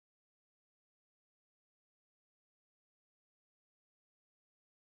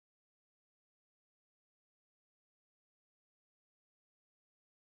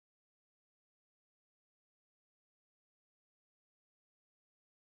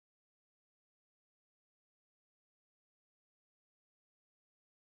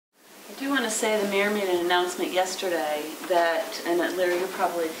to say the mayor made an announcement yesterday that, and Larry, you're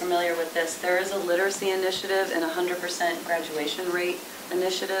probably familiar with this, there is a literacy initiative and a 100% graduation rate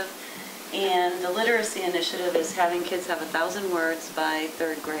initiative. And the literacy initiative is having kids have 1,000 words by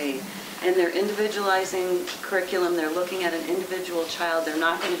 3rd grade. And they're individualizing curriculum. They're looking at an individual child. They're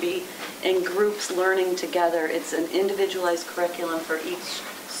not going to be in groups learning together. It's an individualized curriculum for each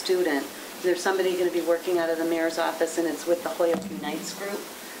student. There's somebody going to be working out of the mayor's office, and it's with the Holyoke Unites group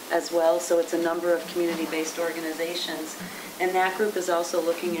as well. So it's a number of community-based organizations. And that group is also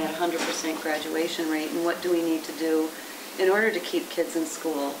looking at 100% graduation rate and what do we need to do in order to keep kids in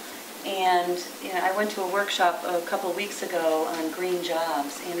school. And I went to a workshop a couple of weeks ago on green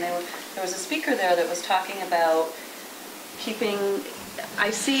jobs, and there was a speaker there that was talking about keeping. I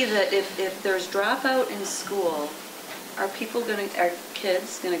see that if there's dropout in school, are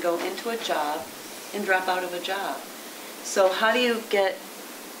kids going to go into a job and drop out of a job? So how do you get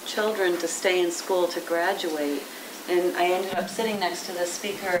children to stay in school to graduate? And I ended up sitting next to the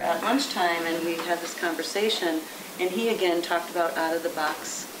speaker at lunchtime, and we had this conversation, and he again talked about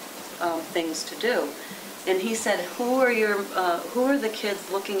out-of-the-box things to do. And he said, who are the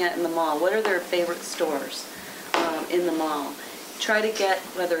kids looking at in the mall? What are their favorite stores in the mall? Try to get,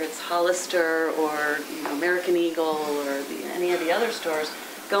 whether it's Hollister or American Eagle or any of the other stores,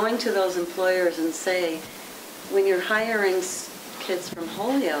 going to those employers and say, when you're hiring kids from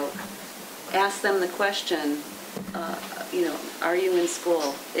Holyoke, ask them the question, are you in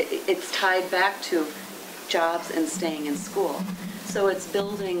school? It's tied back to jobs and staying in school. So it's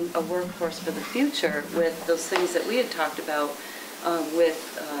building a workforce for the future with those things that we had talked about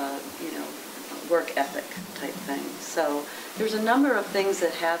with, work ethic type things. So there's a number of things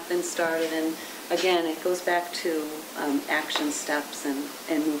that have been started, and again, it goes back to action steps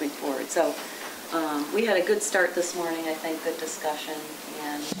and moving forward. So we had a good start this morning, I think, good discussion,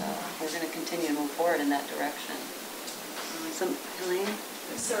 and we're going to continue to move forward in that direction. Helene?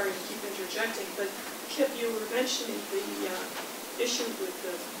 I'm sorry to keep interjecting, but Kip, you were mentioning the issue with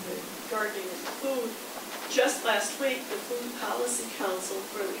the gardening and food. Just last week, the Food Policy Council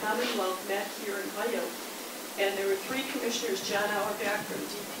for the Commonwealth met here in Holyoke, and there were 3 commissioners, John Auerbach from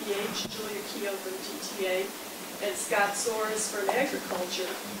DPH, Julia Keogh from DTA, and Scott Soares from Agriculture.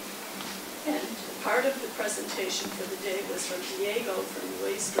 And part of the presentation for the day was from Diego from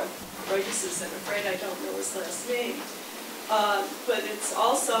Nuestra Raíces. I'm afraid I don't know his last name. But it's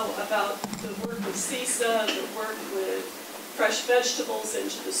also about the work with CISA, the work with fresh vegetables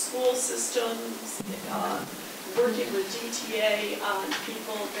into the school systems, working with DTA on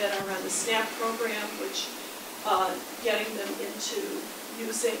people that are on the SNAP program, which getting them into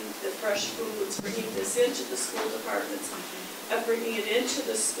using the fresh foods, bringing this into the school departments, and bringing it into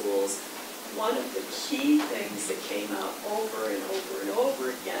the schools. One of the key things that came out over and over and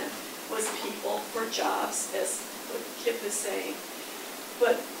over again was people for jobs, as what Kip is saying.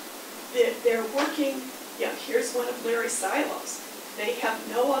 But they're working. Yeah, here's one of Larry's silos. They have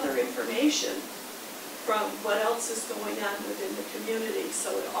no other information from what else is going on within the community. So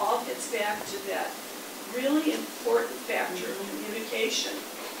it all gets back to that really important factor of communication.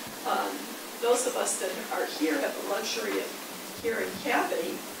 Those of us that are here have the luxury of hearing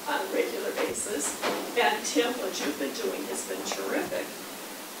Kathy on a regular basis. And Tim, what you've been doing has been terrific.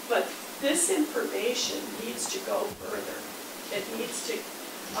 But this information needs to go further. It needs to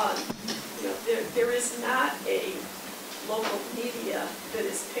there is not a local media that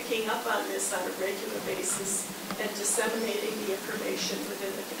is picking up on this on a regular basis and disseminating the information within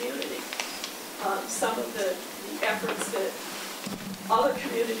the community. Some of the efforts that other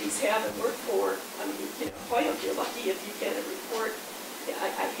communities have and work for, Holyoke, you're lucky if you get a report.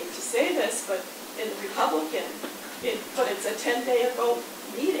 I hate to say this, but in the Republican, but it's a 10-day-ago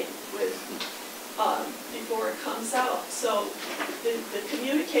meeting with before it comes out. So the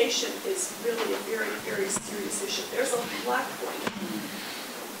communication is really a very, very serious issue. There's a lot going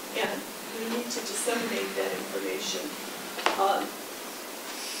on, and we need to disseminate that information.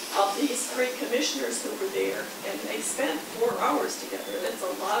 Of these 3 commissioners who were there, and they spent 4 hours together. That's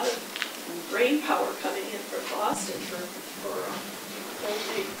a lot of brain power coming in from Boston for a whole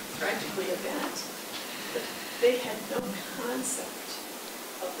big, practically, event. But they had no concept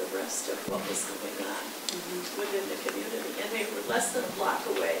of the rest of what was going on within the community. And they were less than a block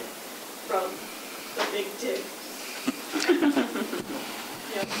away from the big dig.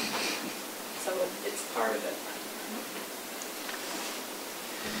 Yep. So it's part of it.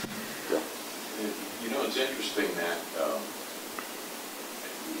 It's interesting that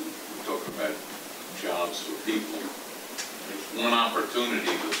we talk about jobs for people. There's one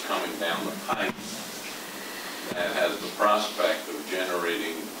opportunity that's coming down the pipe that has the prospect of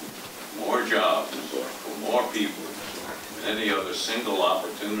generating more jobs for more people than any other single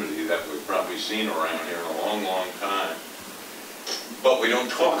opportunity that we've probably seen around here in a long, long time. But we don't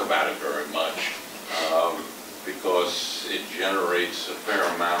talk about it very much because it generates a fair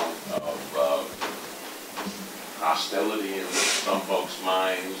amount of hostility in some folks'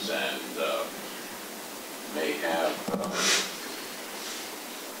 minds and may have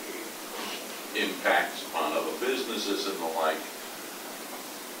impacts upon other businesses and the like.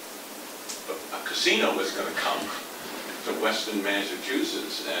 But a casino is going to come to Western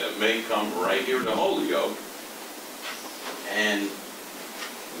Massachusetts, and it may come right here to Holyoke. And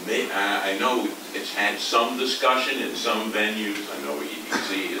I know it's had some discussion in some venues. I know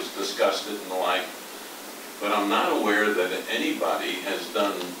EDC has discussed it and the like. But I'm not aware that anybody has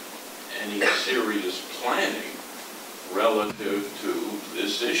done any serious planning relative to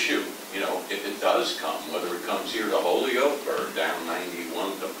this issue. You know, if it does come, whether it comes here to Holyoke or down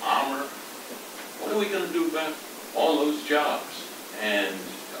 91 to Palmer, what are we going to do about all those jobs? And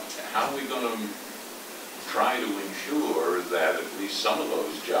how are we going to try to ensure that at least some of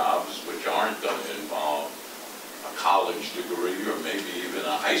those jobs, which aren't going to involve a college degree or maybe even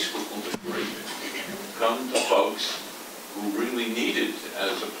a high school degree, come to folks who really need it,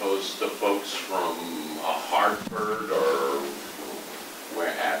 as opposed to folks from Hartford or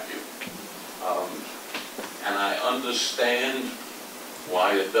where have you. And I understand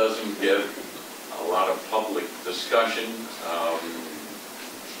why it doesn't get a lot of public discussion,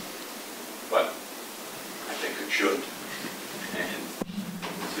 but I think it should. And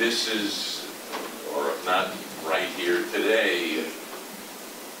this is, or if not right here today,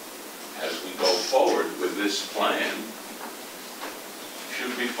 as we go forward with this plan,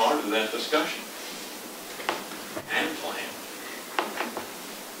 should be part of that discussion and plan.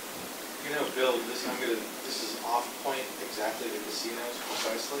 You know, Bill, this is off point exactly to casinos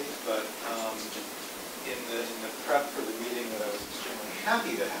precisely, but in the prep for the meeting that I was extremely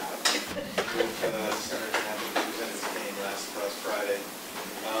happy to have with Senator Knapp, who was in his game last Friday,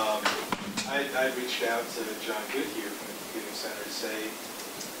 I reached out to John Goodhue from the Computing Center to say,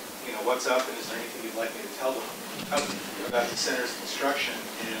 you know, what's up, and is there anything you'd like me to tell them about the center's construction?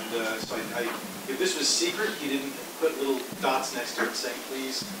 And so if this was secret, he didn't put little dots next to it saying,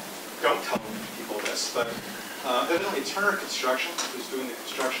 please don't tell people this. But evidently Turner Construction, who's doing the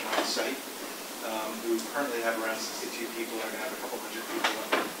construction on the site, who currently have around 62 people, are going to have a couple hundred people.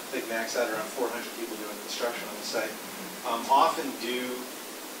 I think max out around 400 people doing construction on the site. Often do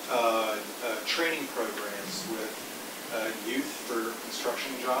training programs with youth for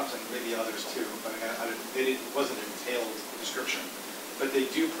construction jobs, and maybe others too, but it wasn't an entailed description. But they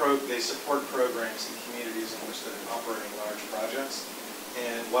support programs in communities in which they're operating large projects.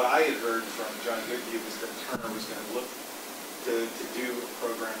 And what I had heard from John Goodhue was that Turner was going to look to do a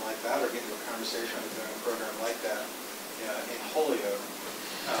program like that, or get into a conversation about doing a program like that in Holyoke.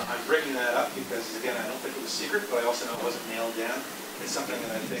 I'm bringing that up because, again, I don't think it was secret, but I also know it wasn't nailed down. It's something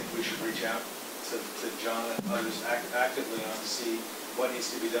that I think we should reach out to John and others actively on to see what needs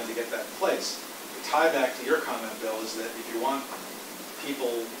to be done to get that in place. The tie back to your comment, Bill, is that if you want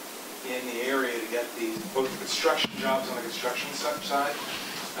people in the area to get both construction jobs on the construction side,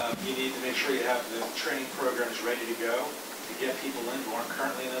 you need to make sure you have the training programs ready to go to get people in who aren't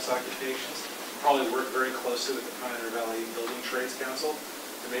currently in those occupations. Probably work very closely with the Pioneer Valley Building Trades Council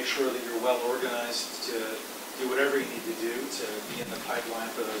to make sure that you're well organized to do whatever you need to do to be in the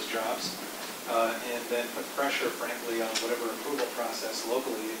pipeline for those jobs. And then put pressure, frankly, on whatever approval process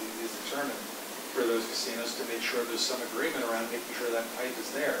locally is determined for those casinos to make sure there's some agreement around making sure that pipe is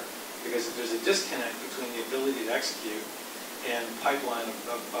there. Because if there's a disconnect between the ability to execute and pipeline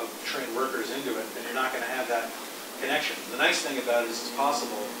of trained workers into it, then you're not going to have that connection. The nice thing about it is it's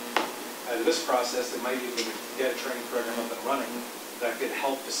possible out of this process they might be able to get a training program up and running that could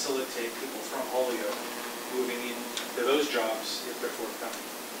help facilitate people from Holyoke moving into those jobs if they're forthcoming.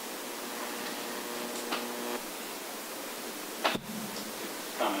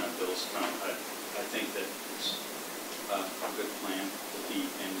 Comment on Bill's comment. I think that it's a good plan to be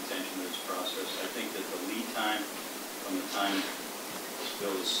paying attention to this process. I think that the lead time from the time this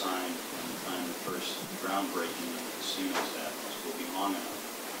bill is signed and the time the first groundbreaking of the casino establishment will be long enough,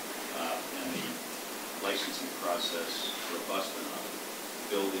 and the licensing process robust enough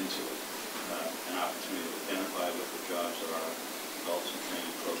to build into it an opportunity to identify what the jobs are, develop some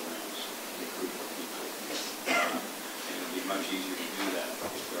training programs, recruit for people. And it'll be much easier to do that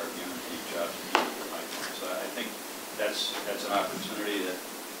if there are guaranteed jobs to keep the pipeline. So I think that's an opportunity that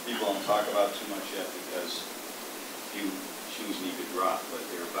people don't talk about too much yet because few shoes need to drop, but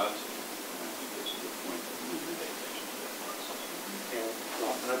they're about to. And I think it's a good point that we need to pay attention to that process.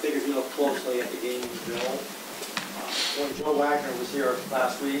 And I think if you look closely at the gaming bill, when Joe Wagner was here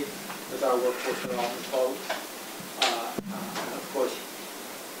last week with our workforce development folks, of course,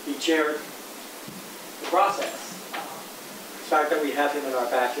 he chaired the process. The fact that we have him in our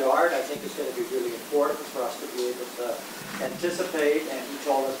backyard, I think is going to be really important for us to be able to anticipate, and he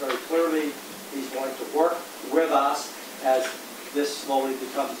told us very clearly he's going to work with us as this slowly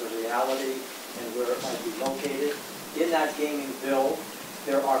becomes a reality and where it might be located. In that gaming bill,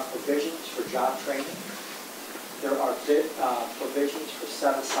 there are provisions for job training. There are provisions for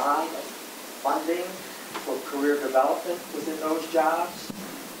set-aside funding for career development within those jobs.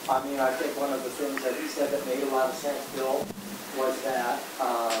 I mean, I think one of the things that he said that made a lot of sense, Bill, was that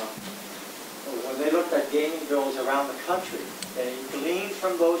when they looked at gaming bills around the country, they gleaned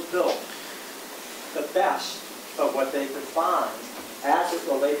from those bills the best of what they could find as it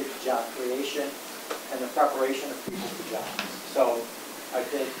related to job creation and the preparation of people for jobs. So I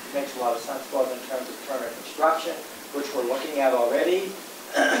think it makes a lot of sense both in terms of Turner Construction, which we're looking at already,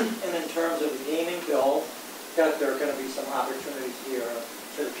 and in terms of the gaming bill, that there are going to be some opportunities here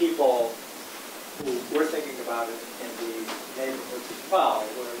for the people who we're thinking about it in the neighborhoods as well,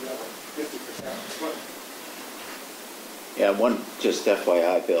 where you have a 50% split. Yeah, one just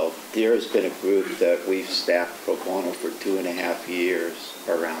FYI, Bill, there has been a group that we've staffed pro bono for 2.5 years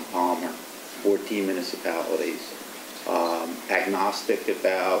around Palmer, 14 municipalities, agnostic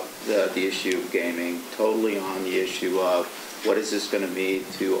about the issue of gaming, totally on the issue of what is this going to mean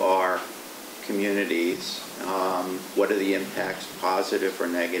to our communities, what are the impacts, positive or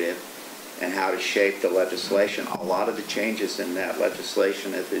negative, and how to shape the legislation. A lot of the changes in that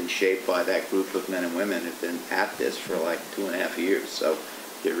legislation have been shaped by that group of men and women who have been at this for like 2.5 years. So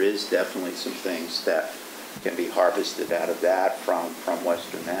there is definitely some things that can be harvested out of that from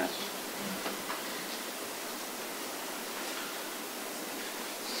Western Mass.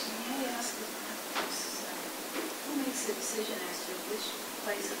 May I ask, who makes the decision as to which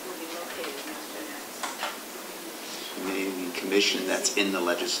place it will be located in Western Mass? Community commission that's in the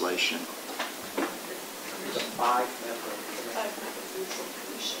legislation. It's a five-member neutral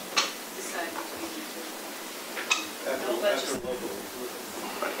commission. Decide between the two. No After local approval.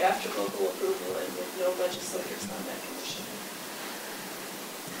 After local approval and with no legislators on that commission.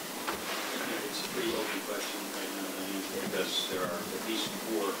 It's a pretty open question right now, because there are at least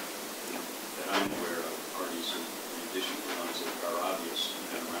 4 that I'm aware of parties who, in addition to the ones that are obvious and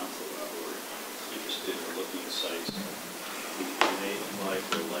been around for a while, who are interested or looking at sites who may apply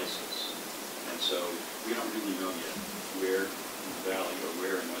for a license. And so we don't really know yet where in the valley or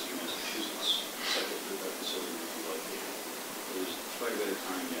where in western Massachusetts such a facility would be located. But there's quite a bit of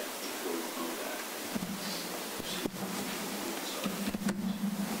time yet before we know that.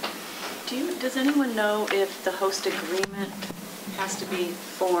 Does anyone know if the host agreement has to be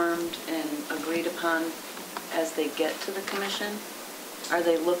formed and agreed upon as they get to the commission? Are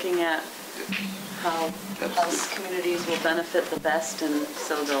they looking at how house communities will benefit the best, and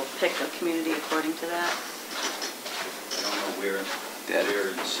so they'll pick a community according to that? I don't know where in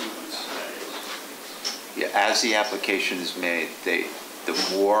the sequence that is. Yeah, as the application is made, the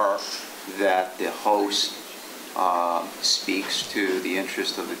more that the host speaks to the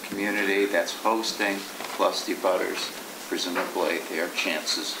interest of the community that's hosting, plus the abutters, presumably their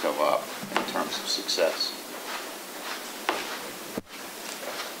chances go up in terms of success.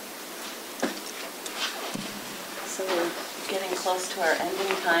 So we're getting close to our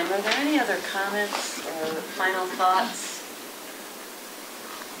ending time. Are there any other comments or final thoughts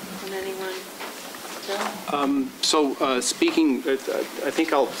from anyone? Bill? Speaking, I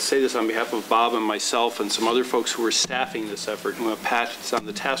think I'll say this on behalf of Bob and myself and some other folks who are staffing this effort. Pat's on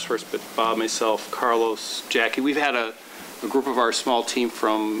the task force, but Bob, myself, Carlos, Jackie, we've had a group of our small team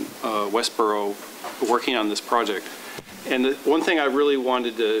from Westboro working on this project. And the one thing I really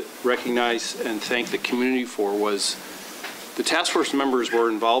wanted to recognize and thank the community for was the task force members were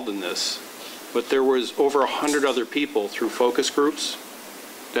involved in this, but there was over 100 other people through focus groups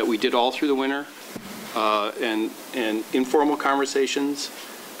that we did all through the winter, and informal conversations.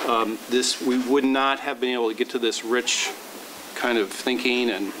 We would not have been able to get to this rich kind of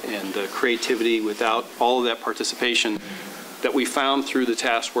thinking and creativity without all of that participation that we found through the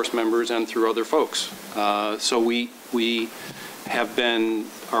task force members and through other folks. So we have been,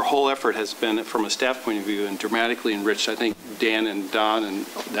 our whole effort has been, from a staff point of view, and dramatically enriched. I think Dan and Don and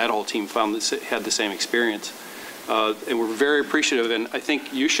that whole team found this, had the same experience. And we're very appreciative, and I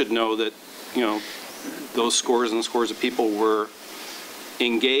think you should know that, you know, those scores and scores of people were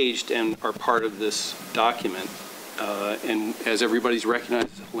engaged and are part of this document. And as everybody's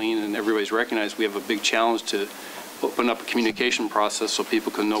recognized, Helene and everybody's recognized, we have a big challenge to open up a communication process so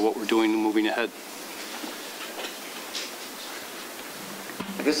people can know what we're doing and moving ahead.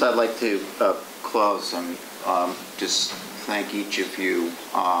 I guess I'd like to close and just thank each of you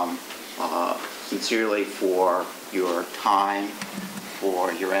sincerely for your time,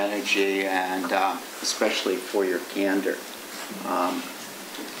 for your energy, and especially for your candor.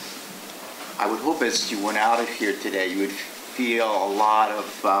 I would hope as you went out of here today, you would feel a lot of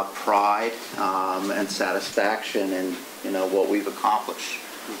pride and satisfaction in what we've accomplished.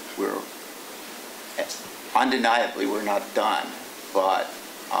 Undeniably, we're not done, but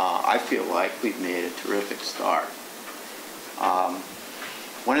I feel like we've made a terrific start.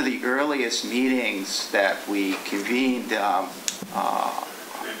 One of the earliest meetings that we convened, I'm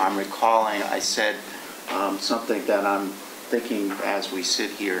recalling I said something that I'm thinking as we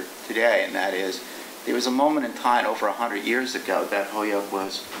sit here today, and that is, there was a moment in time over 100 years ago that Holyoke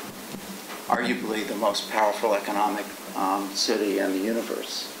was arguably the most powerful economic city in the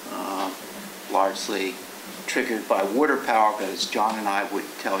universe, largely triggered by water power, but as John and I would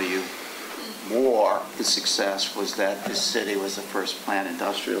tell you more, the success was that this city was the first planned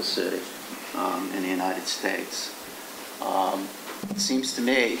industrial city in the United States. It seems to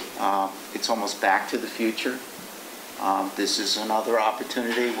me it's almost back to the future. This is another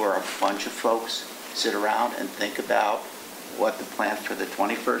opportunity where a bunch of folks sit around and think about what the plan for the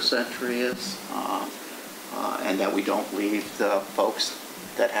 21st century is, and that we don't leave the folks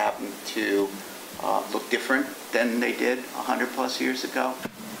that happen to look different than they did 100 plus years ago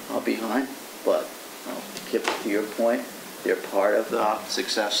behind. But Kip, to your point, they're part of the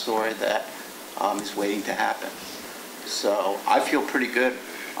success story that is waiting to happen. So I feel pretty good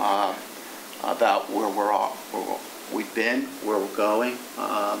about where we've been, where we're going.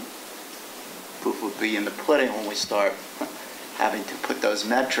 Proof will be in the pudding when we start having to put those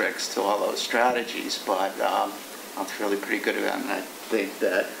metrics to all those strategies, but I'm feeling pretty good about it, and I think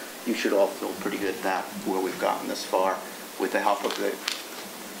that you should all feel pretty good about where we've gotten this far with the help of the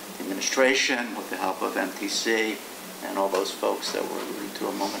administration, with the help of MTC, and all those folks that were alluded to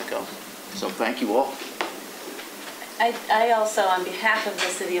a moment ago. So thank you all. I also, on behalf of the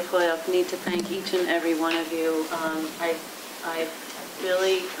City of Holyoke, need to thank each and every one of you. I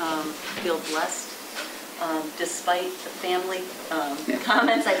really feel blessed. Despite the family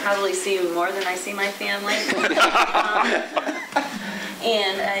comments, I probably see you more than I see my family.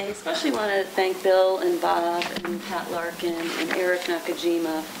 And I especially want to thank Bill and Bob and Pat Larkin and Eric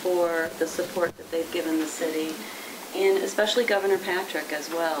Nakajima for the support that they've given the city, and especially Governor Patrick as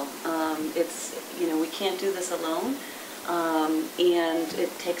well. We can't do this alone, and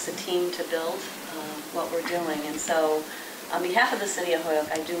it takes a team to build what we're doing. And so on behalf of the City of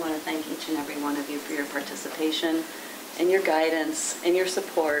Holyoke, I do want to thank each and every one of you for your participation and your guidance and your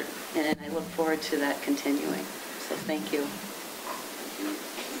support, and I look forward to that continuing. So thank you.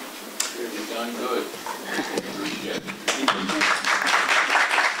 You've done good. Appreciate it.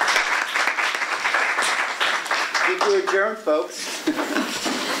 I think we're adjourned, folks.